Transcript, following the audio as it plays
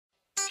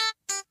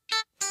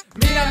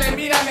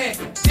mírame,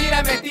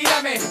 tírame,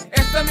 tírame.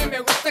 Esto a mí me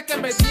gusta que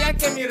me digan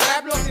que mi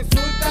rap los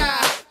insulta,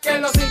 que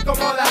los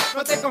incomoda.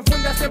 No te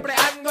confundas, siempre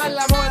ando a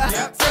la moda.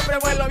 Siempre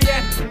vuelo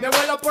bien, me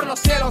vuelo por los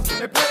cielos.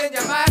 Me pueden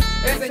llamar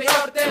el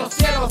señor de los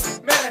cielos.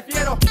 Me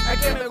refiero a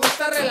que me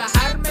gusta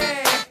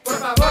relajarme. Por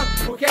favor,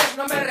 mujer,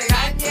 no me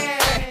regañe.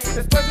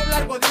 Después de un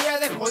largo día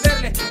de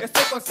joderle,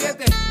 estoy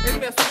consciente, es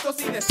mi asunto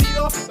si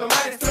decido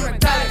tomar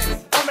instrumentales.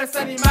 Hombres,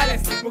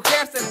 animales,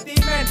 mujeres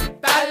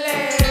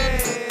sentimentales.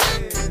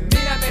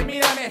 Mírame,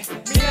 mírame,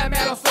 mírame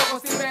a los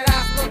ojos y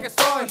verás lo que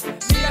soy.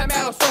 Mírame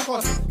a los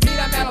ojos,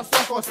 mírame a los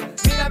ojos,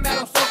 mírame a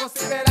los ojos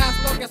y verás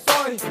lo que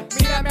soy.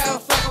 Mírame a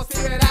los ojos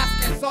y verás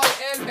que soy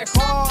el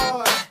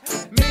mejor.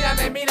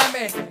 Mírame,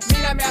 mírame,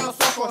 mírame a los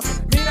ojos,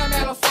 mírame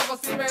a los ojos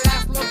y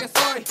verás lo que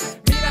soy.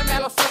 Mírame a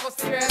los ojos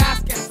y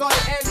verás que soy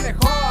el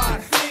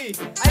mejor. Sí,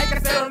 hay que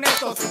ser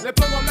honestos, le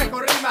pongo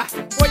mejor rima.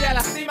 Voy a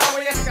la cima,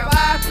 voy a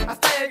excavar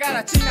hasta llegar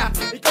a China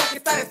y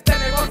conquistar este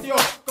negocio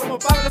como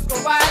Pablo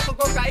Escobar con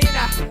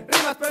cocaína.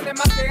 Rimas prende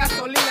más que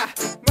gasolina.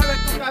 Mueve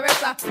tu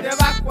cabeza de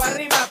abajo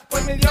arriba,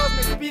 pues mi Dios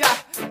me inspira.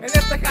 En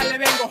este jale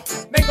vengo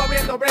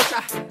abriendo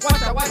brecha.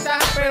 Guacha, guacha,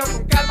 pero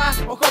con calma,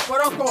 ojo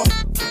por ojo.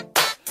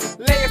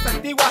 Leyes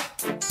antiguas,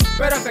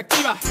 pero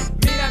efectiva.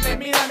 Mírame,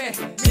 mírame,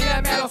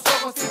 mírame a los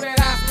ojos y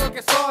verás lo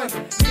que soy.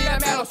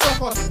 Mírame a los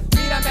ojos,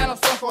 mírame a los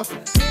ojos,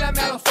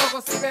 mírame a los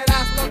ojos y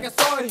verás lo que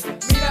soy.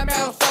 Mírame a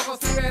los ojos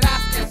y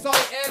verás que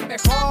soy el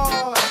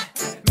mejor.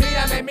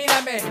 Mírame,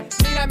 mírame,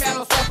 mírame a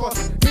los ojos,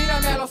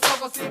 mírame a los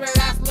ojos y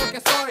verás lo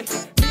que soy.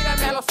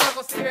 Mírame a los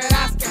ojos y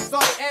verás que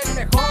soy el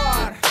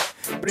mejor.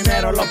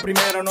 Primero lo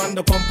primero, no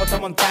ando con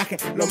fotomontaje,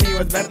 lo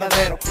mío es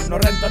verdadero. No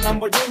rento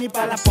Lamborghini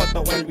para la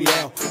foto o el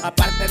video,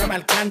 aparte no me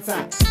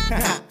alcanza.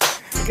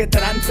 ¡Qué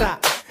tranza!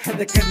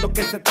 ¿De qué es lo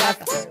que se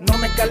trata? No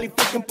me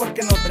califiquen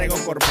porque no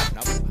traigo corbata.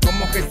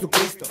 Como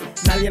Jesucristo,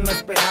 nadie lo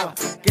esperaba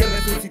que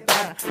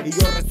resucitara y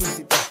yo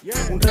resucité.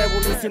 Un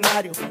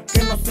revolucionario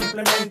que no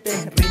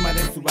simplemente rima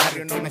de su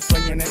barrio. No me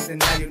sueño en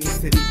escenario ni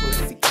ser hijo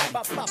de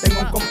sicario.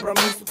 Tengo un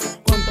compromiso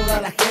con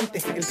toda la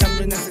gente, el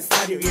cambio es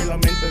necesario y el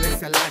aumento de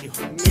salario.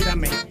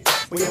 Mírame,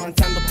 voy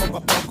avanzando poco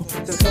a poco,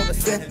 trato de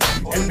ser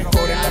el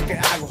mejor en lo que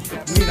hago.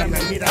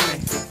 Mírame, mírame.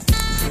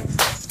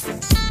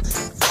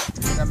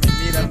 Mírame,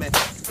 mírame.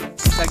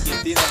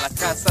 Taquito en la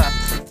casa,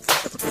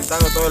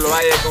 representando todo el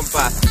valle,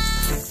 compa.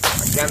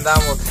 Aquí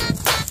andamos.